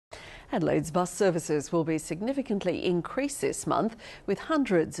Adelaide's bus services will be significantly increased this month, with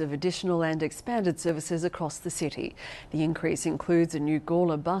hundreds of additional and expanded services across the city. The increase includes a new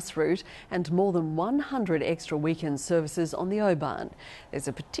Gawler bus route and more than 100 extra weekend services on the Oban. There's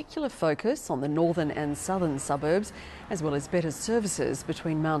a particular focus on the northern and southern suburbs, as well as better services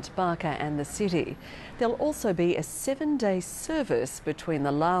between Mount Barker and the city. There'll also be a 7-day service between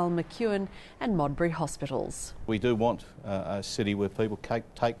the Lyle, McEwen and Modbury hospitals. We do want a city where people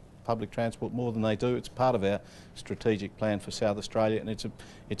take public transport more than they do. It's part of our strategic plan for South Australia, and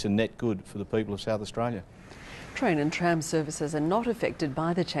it's a net good for the people of South Australia. Train and tram services are not affected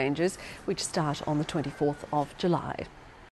by the changes, which start on the 24th of July.